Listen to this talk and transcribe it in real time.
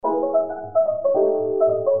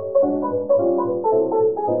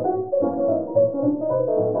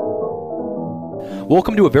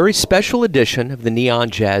Welcome to a very special edition of the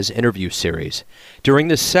Neon Jazz interview series. During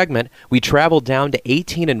this segment, we traveled down to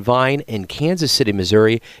 18 and Vine in Kansas City,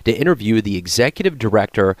 Missouri to interview the executive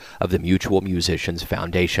director of the Mutual Musicians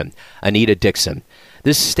Foundation, Anita Dixon.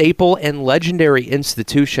 This staple and legendary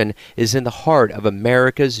institution is in the heart of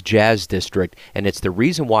America's jazz district, and it's the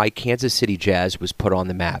reason why Kansas City Jazz was put on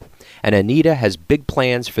the map. And Anita has big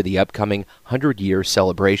plans for the upcoming 100-year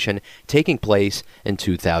celebration taking place in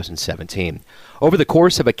 2017. Over the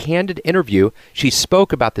course of a candid interview, she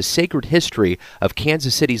spoke about the sacred history of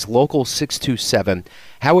Kansas City's Local 627,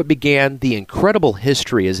 how it began, the incredible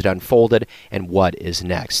history as it unfolded, and what is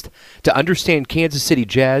next. To understand Kansas City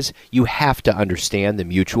Jazz, you have to understand the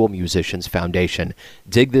Mutual Musicians Foundation.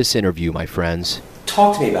 Dig this interview, my friends.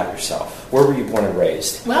 Talk to me about yourself. Where were you born and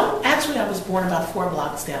raised? Well, actually, I was born about 4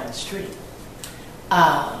 blocks down the street.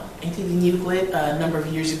 In Euclid a number of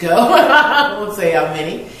years ago. I won't say how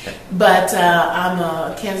many. But I'm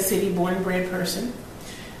a Kansas City born and bred person.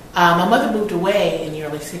 My mother moved away in the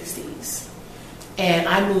early 60s. And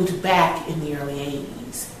I moved back in the early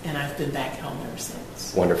 80s. And I've been back home ever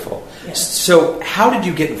since. Wonderful. Yes. So how did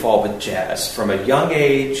you get involved with jazz? From a young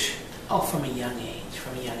age? Oh, from a young age.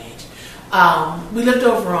 We lived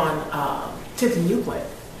over on 10th and Euclid,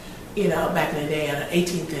 back in the day, on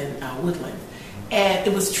 18th and Woodland. And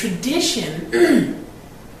it was tradition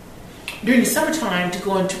during the summertime to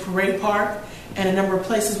go into Parade Park and a number of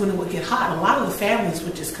places when it would get hot. A lot of the families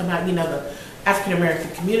would just come out. The African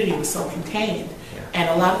American community was so contained. Yeah. And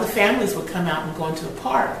a lot of the families would come out and go into the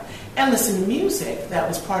park and listen to music. That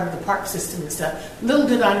was part of the park system and stuff. Little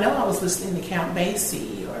did I know I was listening to Count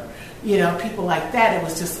Basie or people like that. It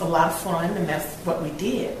was just a lot of fun, and that's what we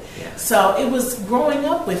did. Yeah. So it was growing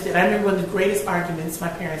up with it. I remember one of the greatest arguments my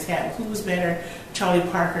parents had: who was better, Charlie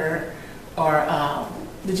Parker or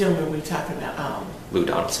the gentleman we were talking about? Lou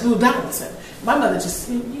Donaldson. Lou Donaldson. My mother just,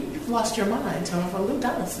 you've lost your mind. So Lou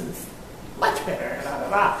Donaldson's much better. Blah, blah,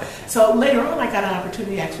 blah. So later on, I got an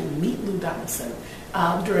opportunity to actually meet Lou Donaldson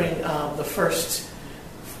during the first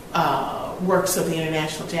works of the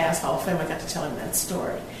International Jazz Hall of Fame. I got to tell him that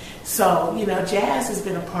story. So, jazz has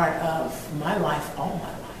been a part of my life all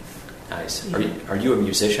my life. Nice. Yeah. Are you a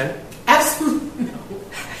musician? Absolutely no.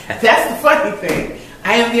 That's the funny thing.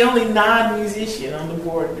 I am the only non-musician on the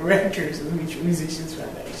board of directors of the Mutual Musicians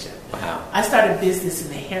Foundation. Wow. I started business in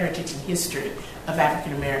the heritage and history of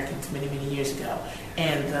African Americans many, many years ago.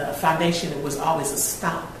 And the foundation was always a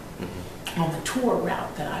stop on the tour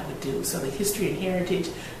route that I would do. So the history and heritage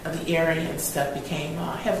of the area and stuff became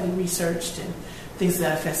heavily researched and things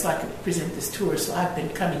that I felt so I could present this tour. So I've been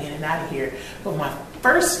coming in and out of here. But my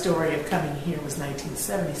first story of coming here was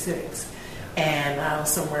 1976. And I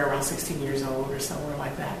was somewhere around 16 years old or somewhere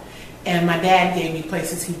like that. And my dad gave me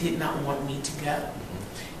places he did not want me to go.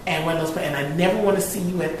 And one of those places, and I never want to see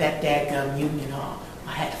you at that dadgum Union Hall.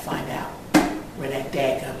 I had to find out where that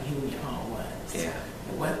dadgum Union Hall was. Yeah.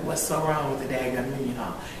 What's so wrong with the dadgum Union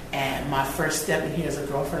Hall? And my first step in here as a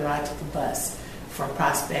girlfriend, I took the bus from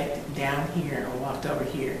Prospect down here and walked over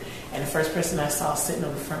here. And the first person I saw sitting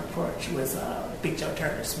on the front porch was Big Joe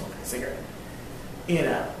Turner smoking a cigarette.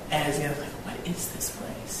 As I was like, what is this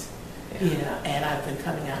place? Yeah. And I've been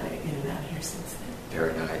coming in and out here since then.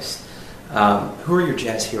 Very nice. Who are your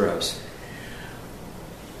jazz heroes?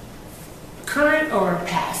 Current or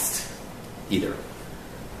past? Either.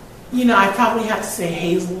 I probably have to say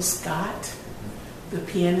Hazel Scott, the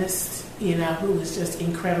pianist, who was just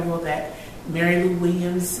incredible. That Mary Lou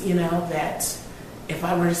Williams, that if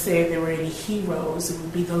I were to say if there were any heroes, it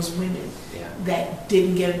would be those women that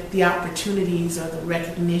didn't get the opportunities or the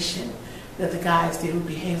recognition that the guys did. Would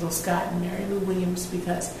be Hazel Scott and Mary Lou Williams,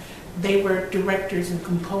 because they were directors and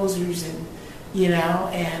composers and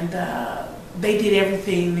they did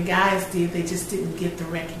everything the guys did. They just didn't get the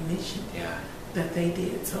recognition that they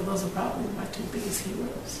did. So those are probably my two biggest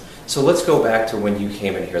heroes. So let's go back to when you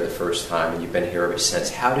came in here the first time, and you've been here ever since.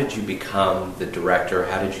 How did you become the director?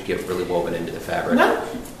 How did you get really woven into the fabric? Well,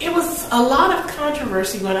 it was a lot of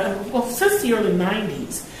controversy since the early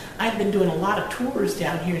 90s. I've been doing a lot of tours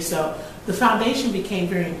down here, so the foundation became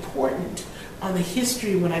very important on the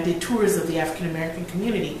history. When I did tours of the African American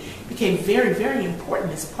community, it became very, very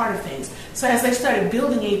important as part of things. So as they started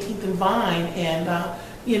building 18th and Vine and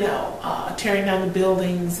tearing down the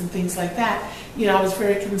buildings and things like that, I was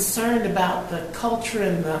very concerned about the culture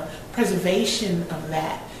and the preservation of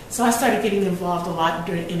that. So I started getting involved a lot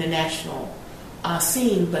during international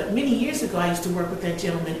scene. But many years ago, I used to work with that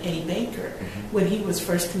gentleman, Eddie Baker, when he was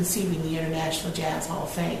first conceiving the International Jazz Hall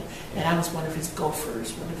of Fame. And I was one of his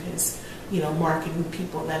gophers, one of his, marketing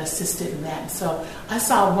people that assisted in that. So I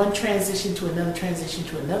saw one transition to another transition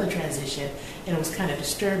to another transition, and it was kind of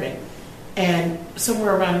disturbing. And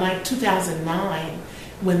somewhere around 2009,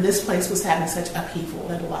 when this place was having such upheaval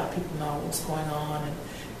that a lot of people know what's going on and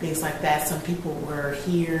things like that. Some people were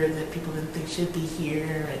here that people didn't think should be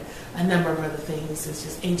here, and a number of other things. It's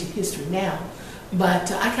just ancient history now.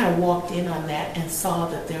 But I kind of walked in on that and saw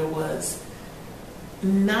that there was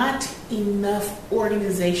not enough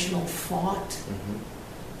organizational thought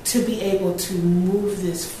to be able to move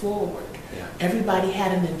this forward. Yeah. Everybody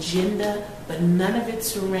had an agenda, but none of it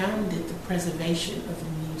surrounded the preservation of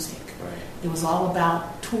the music. Right. It was all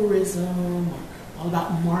about tourism, or all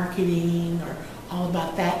about marketing, or all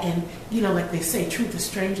about that. And, like they say, truth is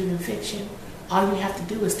stranger than fiction. All you have to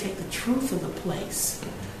do is take the truth of the place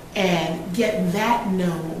and get that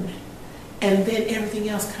known, and then everything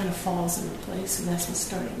else kind of falls into place, and that's what's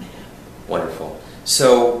starting to happen. Wonderful.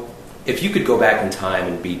 So, if you could go back in time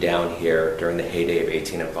and be down here during the heyday of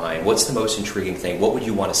 18 and Vine, what's the most intriguing thing? What would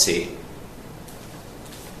you want to see?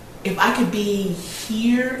 If I could be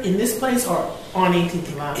here in this place or on 18th and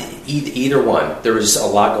Vine? Either one. There's a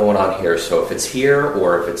lot going on here. So if it's here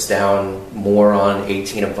or if it's down more on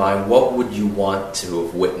 18 and Vine, what would you want to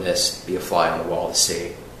have witnessed, be a fly on the wall to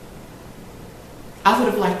see? I would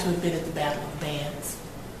have liked to have been at the Battle of the Bands.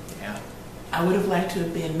 Yeah. I would have liked to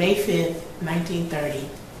have been May 5th, 1930,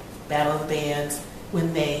 Battle of the Bands,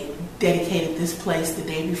 when they dedicated this place the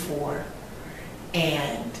day before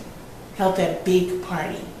and held that big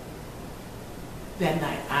party that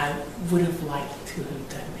night. I would have liked to have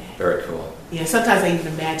done that. Very cool. Yeah, sometimes I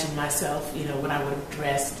even imagine myself, what I would have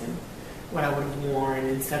dressed and what I would have worn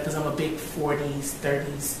and stuff, because I'm a big 40s,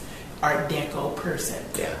 30s Art Deco person.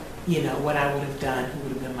 Yeah. What I would have done, who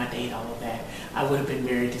would have been my date, all of that. I would have been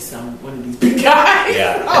married to one of these big guys.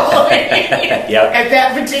 Yeah. Yep. At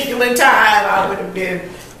that particular time, I would have been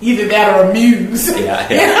either that or a muse.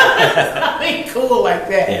 Yeah. Something cool like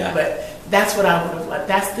that. Yeah. But that's what I would have liked.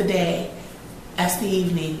 That's the day. That's the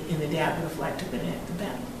evening in the day I would have liked to have been at the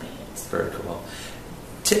Battle of the Bands. Very cool.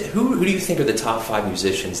 Who do you think are the top 5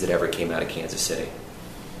 musicians that ever came out of Kansas City?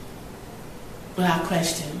 Without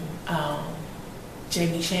question,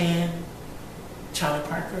 Jamie Chan, Charlie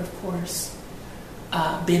Parker, of course,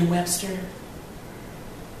 Ben Webster,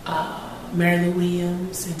 Mary Lou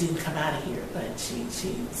Williams, who didn't come out of here, but she's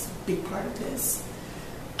a big part of this.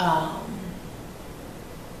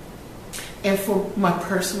 And for my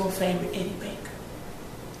personal favorite, Eddie Baker.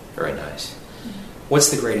 Very nice. What's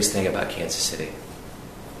the greatest thing about Kansas City?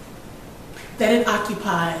 That it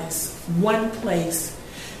occupies one place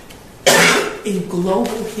in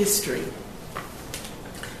global history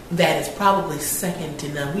that is probably second to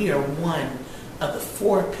none. We are one of the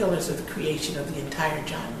 4 pillars of the creation of the entire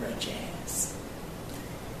genre of jazz.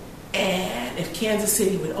 And if Kansas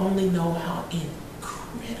City would only know how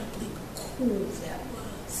incredibly cool that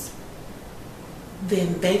was,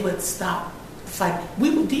 then they would stop fighting.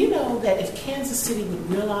 Do you know that if Kansas City would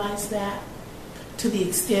realize that, to the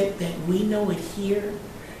extent that we know it here,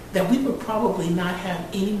 that we would probably not have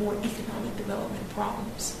any more economic development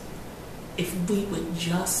problems if we would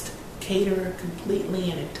just cater completely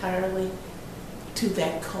and entirely to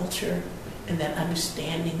that culture and that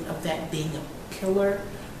understanding of that being a pillar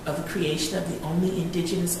of the creation of the only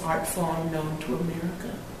indigenous art form known to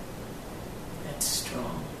America. That's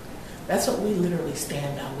strong. That's what we literally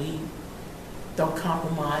stand on. We don't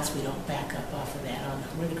compromise. We don't back up off of that.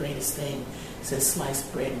 We're the greatest thing since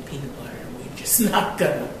sliced bread and peanut butter, and we're just not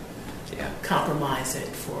going to compromise it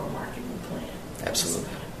for a marketing plan. Absolutely.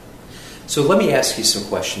 So let me ask you some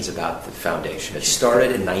questions about the foundation. It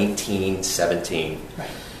started in 1917. Right.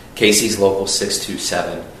 Casey's Local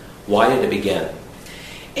 627. Why did it begin?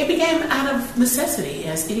 It began out of necessity,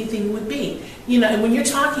 as anything would be. And when you're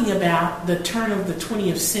talking about the turn of the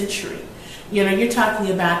 20th century, you're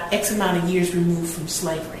talking about X amount of years removed from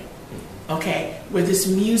slavery, okay, where this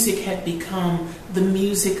music had become the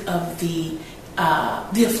music of the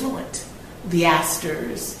affluent, the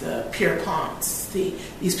Astors, the Pierponts,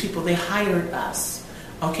 these people. They hired us,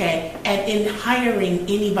 okay, and in hiring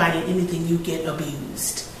anybody and anything, you get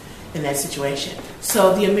abused in that situation.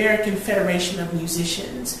 So the American Federation of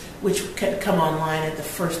Musicians, which could come online at the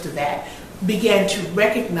first of that, began to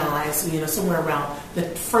recognize, somewhere around the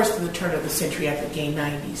first of the turn of the century after the gay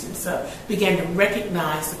 90s, and so began to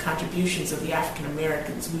recognize the contributions of the African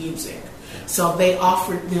Americans' music. So they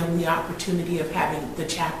offered them the opportunity of having the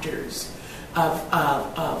chapters of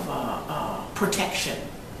protection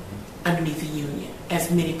underneath the union, as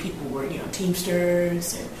many people were,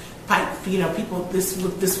 Teamsters and pipe, people.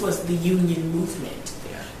 This was the union movement.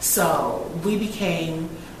 Yeah. So we became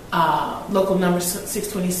local number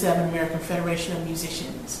 627 American Federation of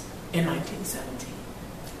Musicians in 1917.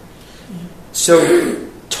 Yeah. So,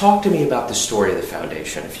 talk to me about the story of the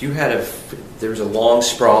foundation. If you had there's a long,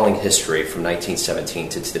 sprawling history from 1917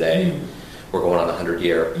 to today. Mm-hmm. We're going on the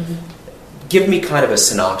 100-year. Mm-hmm. Give me kind of a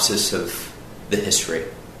synopsis of the history.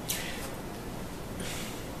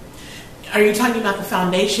 Are you talking about the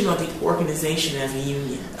foundation or the organization as a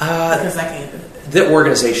union? Because the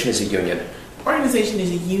organization is a union. Organization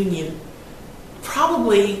is a union.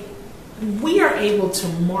 Probably, we are able to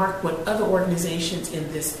mark what other organizations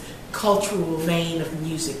in this cultural vein of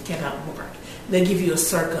music cannot mark. They give you a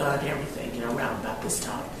circa and everything, around about this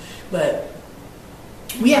time. But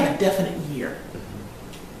we have a definite year.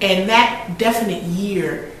 And that definite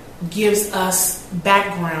year gives us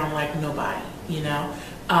background like nobody,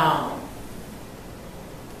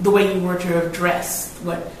 the way you were to have dressed,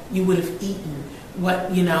 what you would have eaten,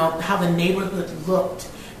 what, how the neighborhood looked,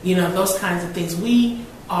 those kinds of things. We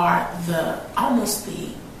are almost the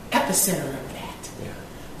epicenter of that. Yeah.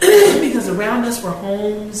 Because around us were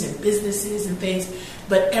homes and businesses and things,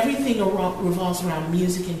 but everything revolves around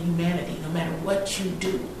music and humanity, no matter what you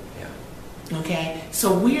do. Yeah. Okay?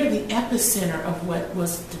 So we're the epicenter of what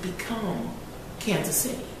was to become Kansas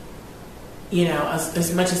City.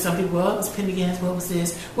 As much as some people, it was Pendergast, what was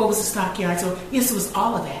this? What was the Stockyard? So, yes, it was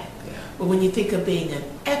all of that. Yeah. But when you think of being an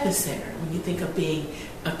epicenter, when you think of being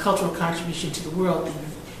a cultural contribution to the world,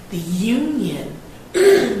 the union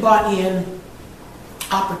brought in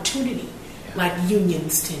opportunity, like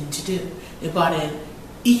unions tend to do. It brought in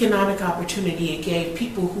economic opportunity. It gave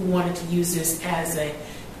people who wanted to use this as a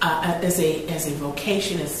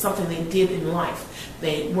vocation, as something they did in life.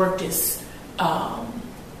 They worked as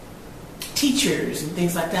teachers and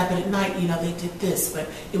things like that, but at night, they did this, but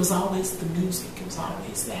it was always the music, it was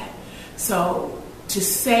always that. So to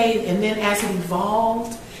say, and then as it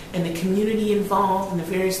evolved, and the community involved, and the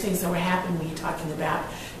various things that were happening when you're talking about,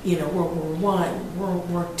 World War I, World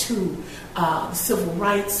War II, the Civil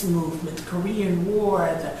Rights Movement, the Korean War,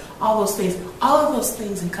 all of those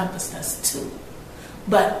things encompassed us too.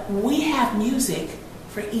 But we have music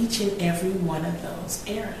for each and every one of those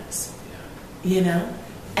eras,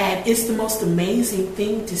 And it's the most amazing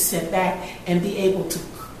thing to sit back and be able to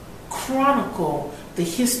chronicle the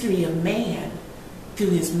history of man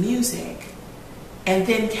through his music, and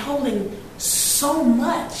then holding so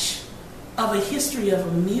much of a history of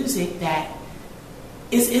a music that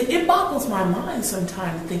it boggles my mind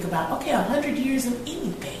sometimes to think about, 100 years of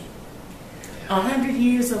anything. 100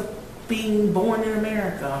 years of being born in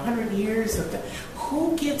America, 100 years of that.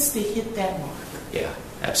 Who gets to hit that mark? Yeah.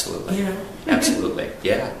 Absolutely. Absolutely.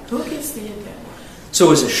 Yeah. Who gets to hit that?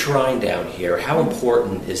 So as a shrine down here, how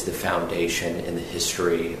important is the foundation in the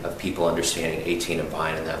history of people understanding 18 and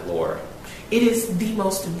Vine and that lore? It is the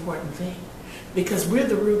most important thing, because we're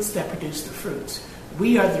the roots that produce the fruits.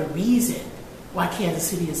 We are the reason why Kansas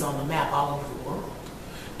City is on the map all over the world.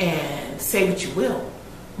 And say what you will,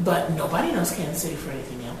 but nobody knows Kansas City for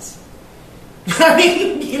anything else. I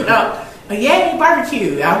mean, yay,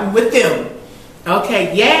 barbecue, I'm with them.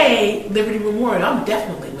 Okay, yay, Liberty Memorial, I'm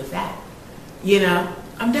definitely with that.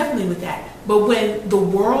 I'm definitely with that. But when the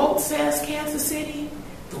world says Kansas City,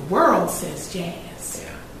 the world says jazz.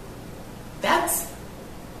 Yeah.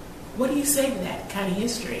 What do you say to that kind of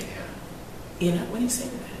history? Yeah. What do you say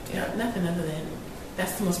to that? Yeah. Nothing other than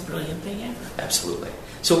that's the most brilliant thing ever. Absolutely.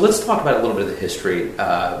 So let's talk about a little bit of the history.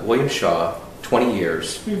 William Shaw, 20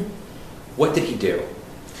 years. Mm-hmm. What did he do?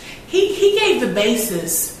 He gave the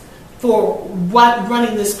basis for what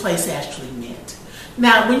running this place actually meant.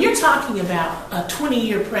 Now, when you're talking about a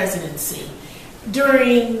 20-year presidency,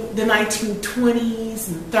 during the 1920s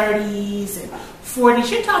and 30s and 40s,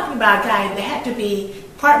 you're talking about a guy that had to be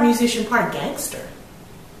part musician, part gangster.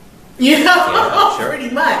 Yeah, sure. Pretty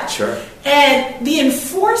much. Sure. And the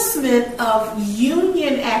enforcement of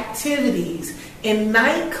union activities in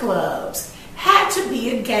nightclubs had to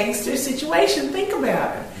be a gangster situation. Think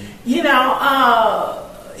about it. You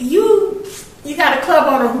got a club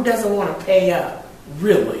owner who doesn't want to pay up,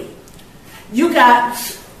 really. You got,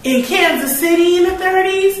 in Kansas City in the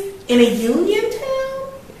 30s, in a union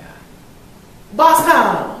town, Boss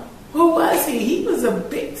Tom, who was he? He was a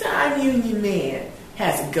big-time union man,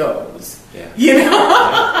 as it goes. Yeah.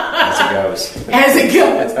 As it goes. As it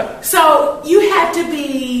goes. So he had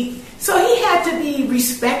to be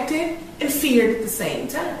respected and feared at the same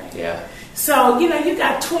time. Yeah. So, you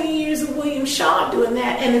got 20 years of William Shaw doing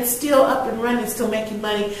that, and it's still up and running, still making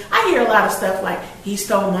money. I hear a lot of stuff like, he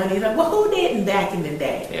stole money. Like, well, who didn't back in the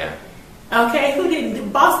day? Yeah. Okay, who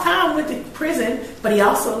didn't? Boss Tom went to prison, but he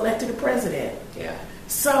also elected a president. Yeah.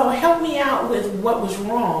 So help me out with what was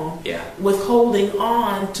wrong with holding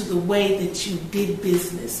on to the way that you did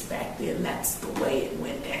business back then. That's the way it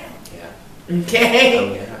went down. Yeah. Okay?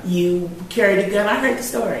 Oh, yeah. You carried a gun. I heard the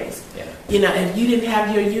stories. Yeah. If you didn't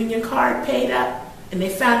have your union card paid up and they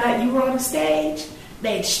found out you were on the stage,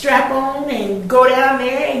 they'd strap on and go down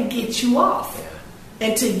there and get you off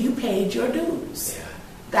until you paid your dues. Yeah.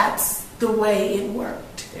 That's the way it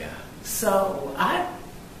worked. Yeah. So I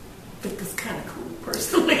think it's kind of cool,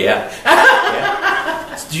 personally. Yeah.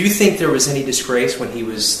 Yeah. Do you think there was any disgrace when he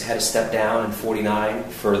had to step down in 49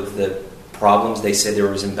 for the problems? They said there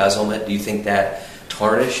was embezzlement. Do you think that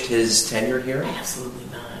tarnished his tenure here? Absolutely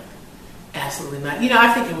not. Absolutely not.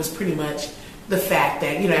 I think it was pretty much the fact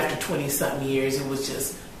that, after 20-something years, it was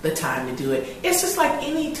just the time to do it. It's just like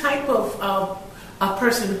any type of a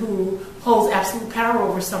person who holds absolute power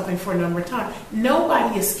over something for a number of time.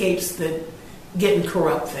 Nobody escapes the getting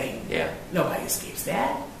corrupt thing. Yeah. Nobody escapes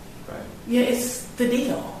that. Right. Yeah, it's the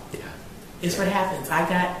deal. Yeah. It's what happens. I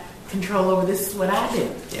got control over this is what I do.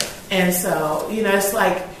 Yeah. And so, it's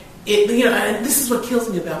like, and this is what kills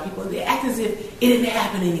me about people. They act as if it didn't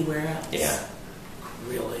happen anywhere else. Yeah.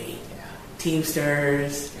 Really? Yeah.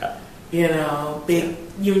 Teamsters, Yeah. big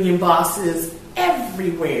union bosses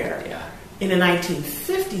everywhere. Yeah. In the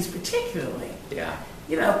 1950s particularly. Yeah.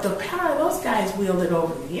 The power those guys wielded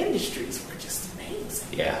over the industries were just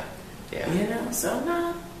amazing. Yeah. Yeah. So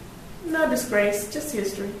no disgrace, just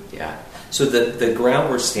history. Yeah. So the ground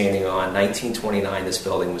we're standing on, 1929, this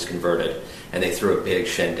building was converted, and they threw a big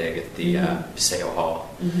shindig at the Paseo Hall.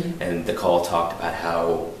 Mm-hmm. And the call talked about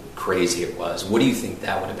how crazy it was. What do you think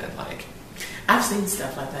that would have been like? I've seen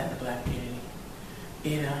stuff like that in the black community.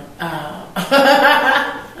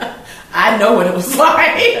 I know what it was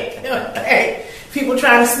like. Okay. People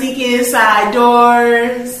trying to sneak inside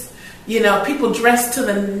doors. People dressed to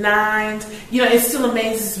the nines. It still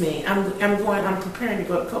amazes me. I'm preparing to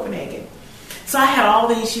go to Copenhagen. So I had all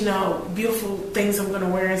these, beautiful things I'm going to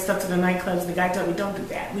wear and stuff to the nightclubs. The guy told me, don't do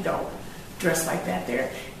that. We don't dress like that there.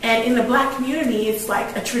 And in the black community, it's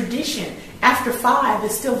like a tradition. After 5,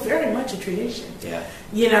 it's still very much a tradition. Yeah.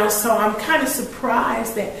 So I'm kind of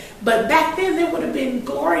surprised that. But back then, there would have been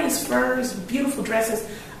glorious furs, beautiful dresses.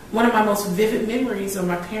 One of my most vivid memories are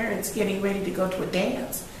my parents getting ready to go to a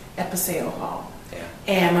dance at Paseo Hall. Yeah.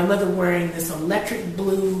 And my mother wearing this electric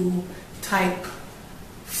blue type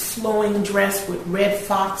flowing dress with red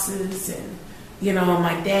foxes, and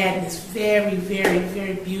my dad in this very, very,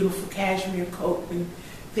 very beautiful cashmere coat and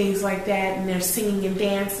things like that, and they're singing and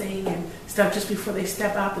dancing and stuff just before they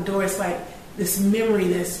step out the door. It's like this memory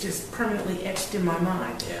that's just permanently etched in my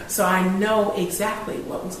mind. Yeah. So I know exactly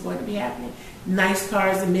what was going to be happening. Nice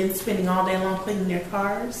cars, the men spending all day long cleaning their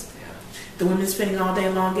cars. Yeah. The women spending all day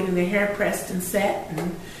long getting their hair pressed and set,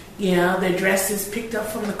 and their dresses picked up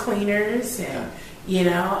from the cleaners, and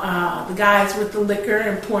the guys with the liquor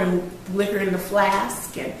and pouring liquor in the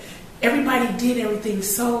flask, and everybody did everything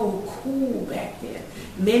so cool back then.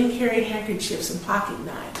 Men carried handkerchiefs and pocket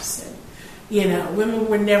knives, and women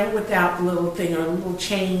were never without a little thing or a little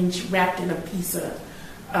change wrapped in a piece of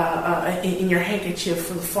in your handkerchief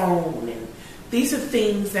for the phone. And these are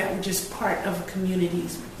things that were just part of a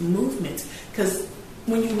community's movements, because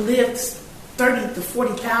when you lived 30 to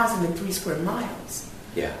 40,000 in 3 square miles,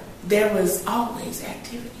 there was always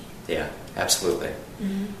activity. Yeah, absolutely.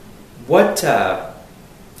 Mm-hmm. What?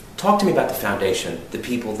 Talk to me about the foundation, the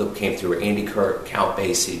people that came through: Andy Kirk, Count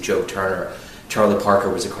Basie, Joe Turner, Charlie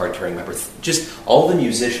Parker was a card-carrying member. Just all the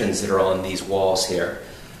musicians that are on these walls here.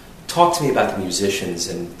 Talk to me about the musicians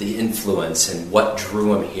and the influence and what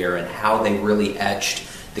drew them here and how they really etched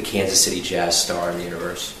the Kansas City jazz star in the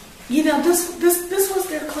universe. This was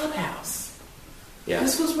their clubhouse. Yeah.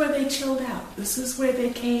 This was where they chilled out. This is where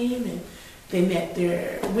they came and they met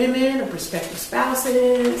their women or prospective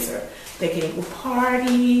spouses, or they came to a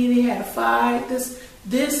party, they had a fight.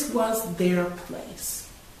 This was their place.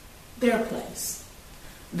 Their place.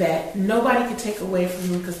 That nobody could take away from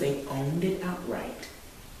them because they owned it outright.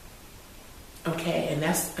 Okay, and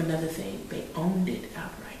that's another thing. They owned it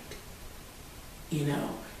outright.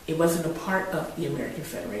 It wasn't a part of the American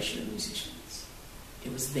Federation of Musicians.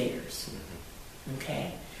 It was theirs. Mm-hmm.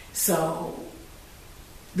 Okay? So,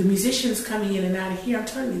 the musicians coming in and out of here, I'm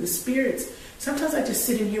telling you, the spirits, sometimes I just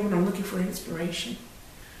sit in here when I'm looking for inspiration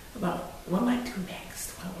about what do I do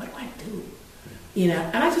next? What do I do?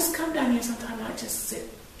 And I just come down here sometimes and I just sit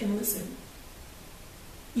and listen.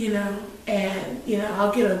 and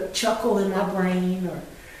I'll get a chuckle in my brain, or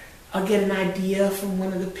I'll get an idea from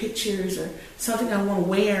one of the pictures, or something I want to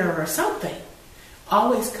wear, or something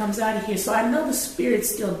always comes out of here. So I know the spirits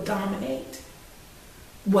still dominate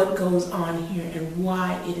what goes on here, and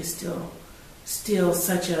why it is still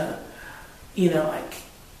such a, like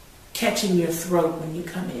catching your throat when you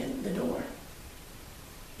come in the door.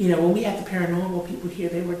 When we had the paranormal people here,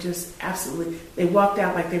 they were just absolutely, they walked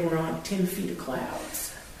out like they were on 10 feet of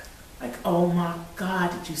clouds. Like, oh my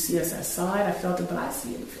God, did you see us? I saw it, I felt it, but I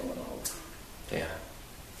see it and feel it all the time. Yeah.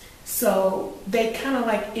 So they kind of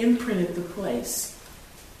like imprinted the place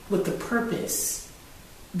with the purpose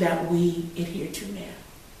that we adhere to now.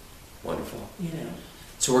 Wonderful.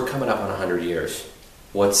 So we're coming up on 100 years.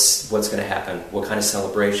 What's going to happen? What kind of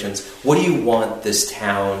celebrations? What do you want this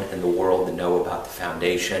town and the world to know about the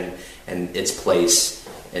foundation and its place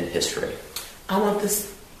in history? I want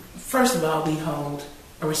this, first of all, we hold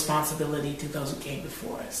a responsibility to those who came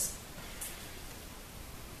before us.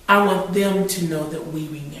 I want them to know that we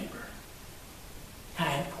remember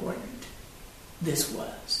how important this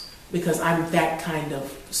was. Because I'm that kind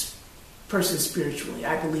of person spiritually.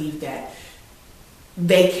 I believe that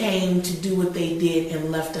they came to do what they did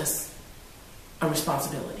and left us a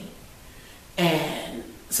responsibility. And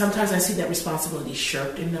sometimes I see that responsibility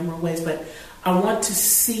shirked in a number of ways, but I want to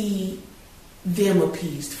see them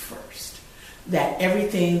appeased first. That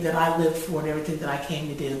everything that I lived for and everything that I came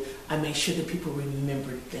to do, I made sure that people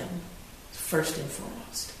remembered them first and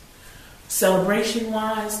foremost.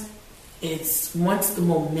 Celebration-wise, it's once the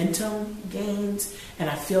momentum gains, and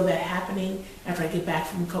I feel that happening after I get back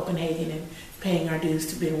from Copenhagen and paying our dues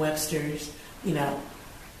to Ben Webster's,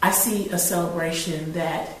 I see a celebration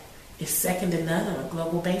that is second to none on a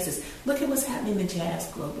global basis. Look at what's happening to jazz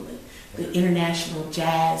globally. The International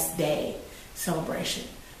Jazz Day celebration.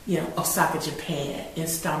 Osaka, Japan,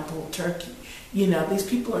 Istanbul, Turkey. These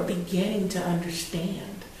people are beginning to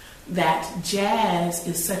understand that jazz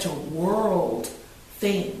is such a world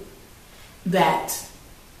thing that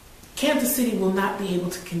Kansas City will not be able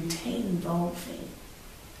to contain the whole thing.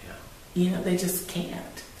 Yeah. They just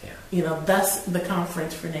can't. Yeah. Thus the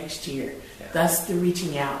conference for next year. Yeah. Thus the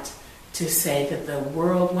reaching out to say that the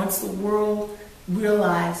world, once the world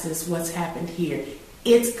realizes what's happened here,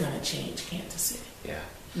 it's going to change Kansas City. Yeah.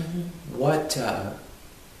 Mm-hmm. What,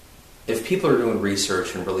 if people are doing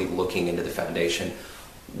research and really looking into the foundation,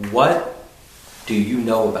 what do you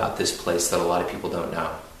know about this place that a lot of people don't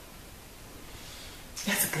know?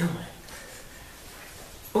 That's a good one.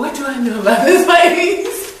 What do I know about this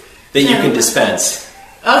place? That you can dispense.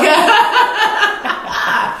 Okay.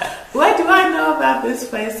 What do I know about this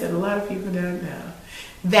place that a lot of people don't know?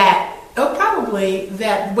 Probably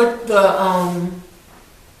that what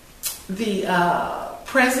the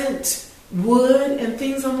present wood and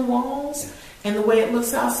things on the walls and the way it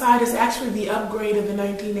looks outside is actually the upgrade of the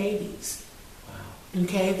 1980s. Wow.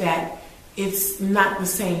 Okay, that it's not the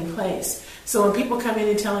same place. So when people come in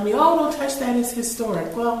and telling me, oh, don't touch that, it's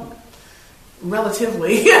historic. Well,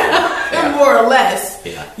 relatively, more or less,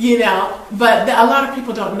 But a lot of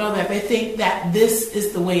people don't know that. They think that this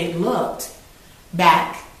is the way it looked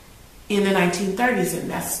back in the 1930s, and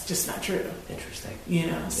that's just not true.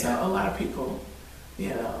 Interesting. So a lot of people,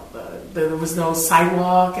 there was no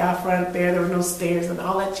sidewalk out front there were no stairs, and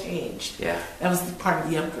all that changed. Yeah. That was part of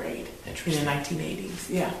the upgrade in the 1980s.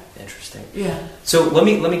 Yeah. Interesting. Yeah. So let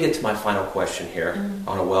me get to my final question here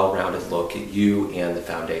on a well-rounded look at you and the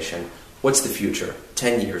foundation. What's the future?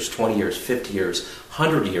 10 years, 20 years, 50 years,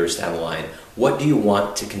 100 years down the line. What do you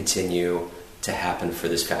want to continue to happen for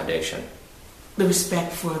this foundation? The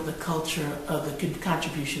respect for the culture of the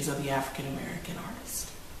contributions of the African American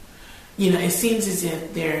artist. It seems as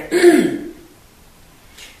if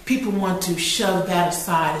people want to shove that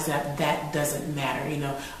aside as that doesn't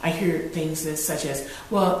matter. I hear things such as,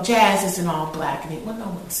 well, jazz isn't all black. Well, no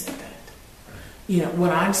one said that.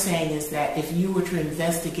 What I'm saying is that if you were to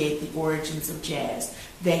investigate the origins of jazz,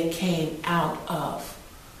 they came out of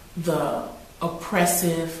the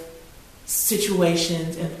oppressive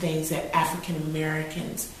situations and things that African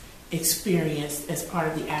Americans experienced as part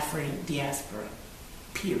of the African diaspora,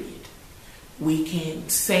 period. We can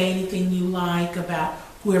say anything you like about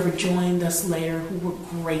whoever joined us later, who were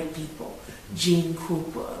great people. Gene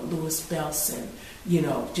Krupa, Louis Bellson,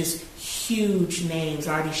 just huge names,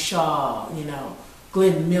 Artie Shaw,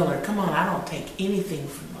 Glenn Miller. Come on, I don't take anything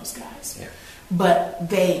from those guys. Yeah. But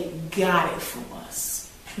they got it from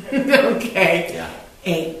us. Okay? Yeah.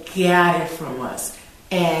 They got it from us.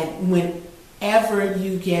 And whenever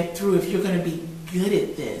you get through, if you're going to be good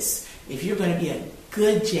at this, if you're going to be a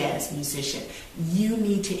good jazz musician, you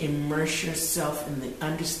need to immerse yourself in the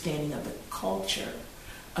understanding of the culture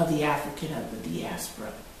of the African of the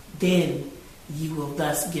diaspora. Then you will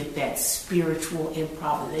thus get that spiritual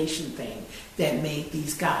improvisation thing that made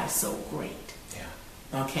these guys so great.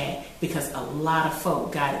 Yeah. Okay? Because a lot of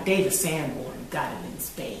folk got it. David Sanborn got it in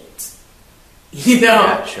spades. You know?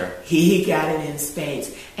 Yeah, sure. He got it in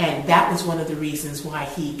spades. And that was one of the reasons why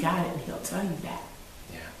he got it, and he'll tell you that.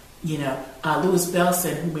 Yeah. You know, Louis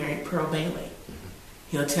Bellson, who married Pearl Bailey,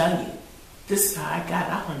 he'll tell you, this is how I got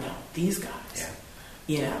it. I hung out with these guys. Yeah.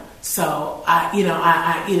 You know, so I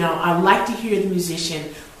like to hear the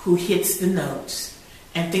musician who hits the notes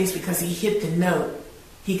and thinks because he hit the note,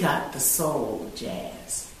 he got the soul of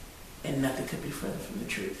jazz, and nothing could be further from the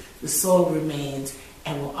truth. The soul remains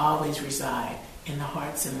and will always reside in the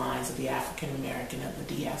hearts and minds of the African American of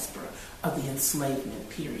the diaspora of the enslavement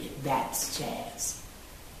period. That's jazz,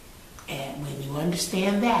 and when you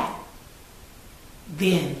understand that,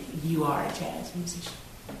 then you are a jazz musician.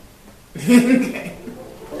 Okay.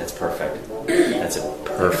 That's perfect. That's a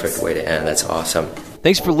perfect way to end. That's awesome.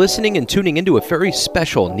 Thanks for listening and tuning into a very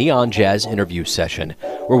special Neon Jazz interview session,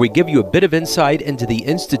 where we give you a bit of insight into the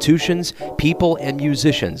institutions, people, and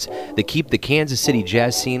musicians that keep the Kansas City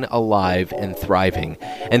jazz scene alive and thriving.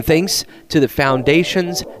 And thanks to the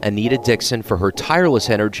Foundation's Anita Dixon for her tireless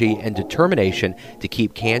energy and determination to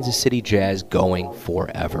keep Kansas City jazz going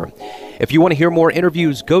forever. If you want to hear more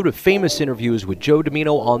interviews, go to Famous Interviews with Joe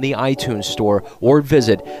Domino on the iTunes Store or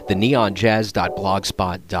visit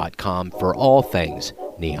theneonjazz.blogspot.com for all things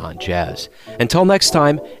Neon Jazz. Until next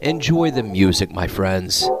time, enjoy the music, my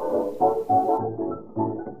friends.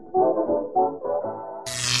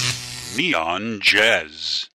 Neon Jazz.